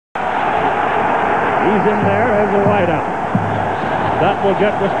is in there as a wideout. That will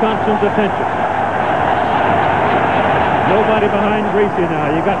get Wisconsin's attention. Nobody behind Griese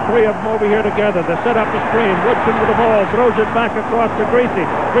now. You got three of them over here together. They set up the screen. Woodson with the ball, throws it back across to Griese.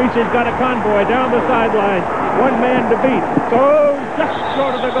 Griese's got a convoy down the sideline. One man to beat. Goes just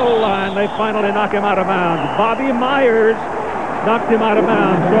short of the goal line. They finally knock him out of bounds. Bobby Myers knocked him out of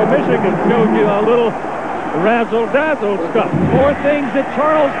bounds. So Michigan showed you a little razzle-dazzle stuff. More things that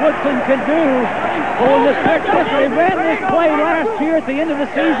Charles Woodson can do on the pick. They ran this play last year at the end of the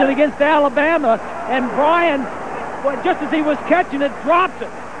season against Alabama, and Brian, just as he was catching it, dropped it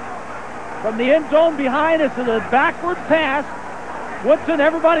from the end zone behind us in a backward pass. Woodson,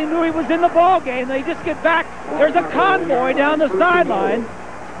 everybody knew he was in the ball game. They just get back. There's a convoy down the sideline.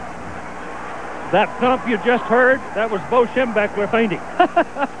 That thump you just heard, that was Bo Schembechler fainting.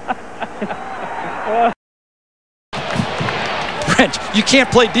 You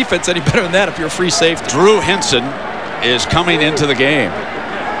can't play defense any better than that if you're a free safety. Drew Henson is coming into the game,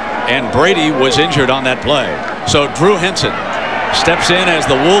 and Brady was injured on that play. So Drew Henson steps in as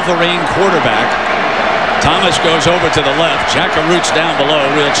the Wolverine quarterback. Thomas goes over to the left. Jackaroot's down below.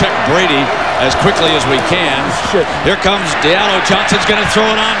 We'll check Brady as quickly as we can. Here comes Dialo. Johnson's going to throw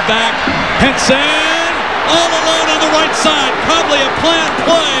it on back. Henson all alone on the right side. Probably a planned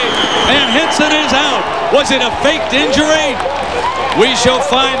play, and Henson is out. Was it a faked injury? We shall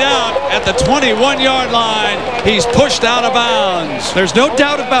find out at the 21-yard line. He's pushed out of bounds. There's no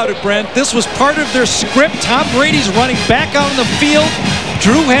doubt about it, Brent. This was part of their script. Tom Brady's running back out on the field.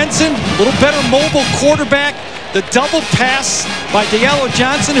 Drew Henson, a little better mobile quarterback. The double pass by Dialo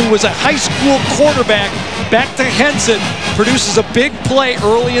Johnson, who was a high school quarterback, back to Henson, produces a big play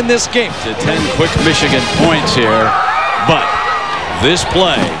early in this game. To 10 quick Michigan points here, but this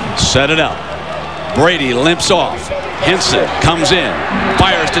play set it up. Brady limps off. Henson comes in,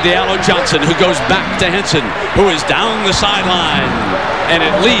 fires to Dialo Johnson, who goes back to Henson, who is down the sideline, and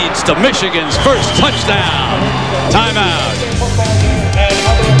it leads to Michigan's first touchdown. Timeout.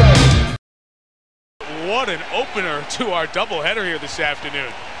 What an opener to our doubleheader here this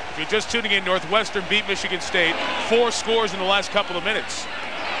afternoon. If you're just tuning in, Northwestern beat Michigan State, 4 scores in the last couple of minutes.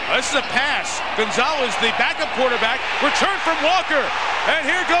 This is a pass. Gonzales, the backup quarterback, return from Walker. And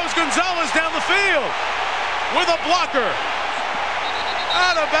here goes Gonzales down the field with a blocker.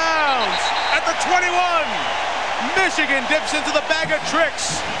 Out of bounds at the 21. Michigan dips into the bag of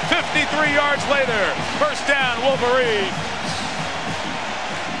tricks. 53 yards later, first down, Wolverine.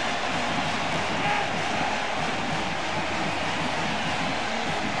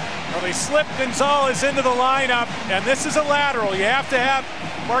 Well, they slipped Gonzales into the lineup, and this is a lateral. You have to have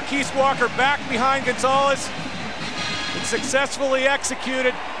Marquise Walker back behind Gonzales. It's successfully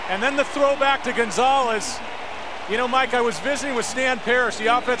executed, and then the throw back to Gonzales. You know, Mike, I was visiting with Stan Parrish, the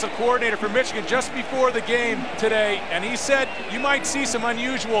offensive coordinator for Michigan, just before the game today, and he said you might see some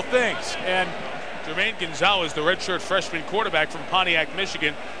unusual things. And Jermaine Gonzales, the redshirt freshman quarterback from Pontiac,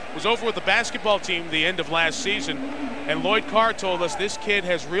 Michigan, was over with the basketball team the end of last season, and Lloyd Carr told us this kid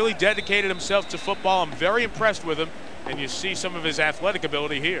has really dedicated himself to football. I'm very impressed with him, and you see some of his athletic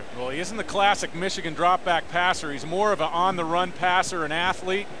ability here. Well, he isn't the classic Michigan drop-back passer. He's more of an on-the-run passer and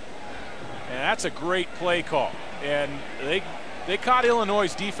athlete, and that's a great play call. And they caught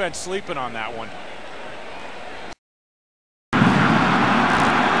Illinois' defense sleeping on that one.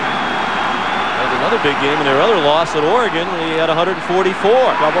 Another big game in their other loss at Oregon. He had 144.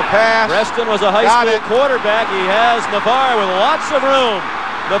 Double pass. Breaston was a high school quarterback. He has Navarre with lots of room.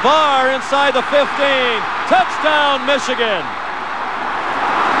 Navarre inside the 15. Touchdown, Michigan.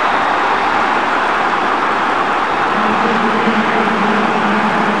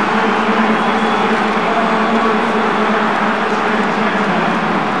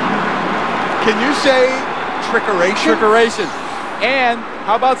 Can you say trickeration? Trickeration. And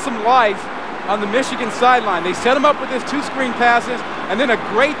how about some life on the Michigan sideline? They set him up with his 2 screen passes, and then a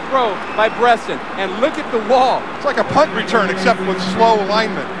great throw by Breaston. And look at the wall. It's like a punt return, except with slow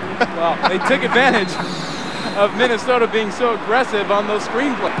alignment. Well, they took advantage of Minnesota being so aggressive on those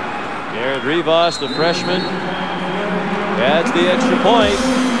screen plays. Garrett Rivas, the freshman, adds the extra point.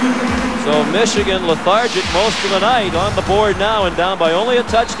 So Michigan lethargic most of the night, on the board now and down by only a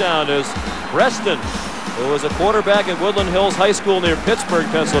touchdown is Breaston, who was a quarterback at Woodland Hills High School near Pittsburgh,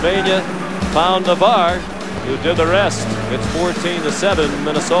 Pennsylvania, found Navarre, who did the rest. It's 14-7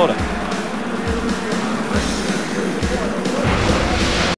 Minnesota.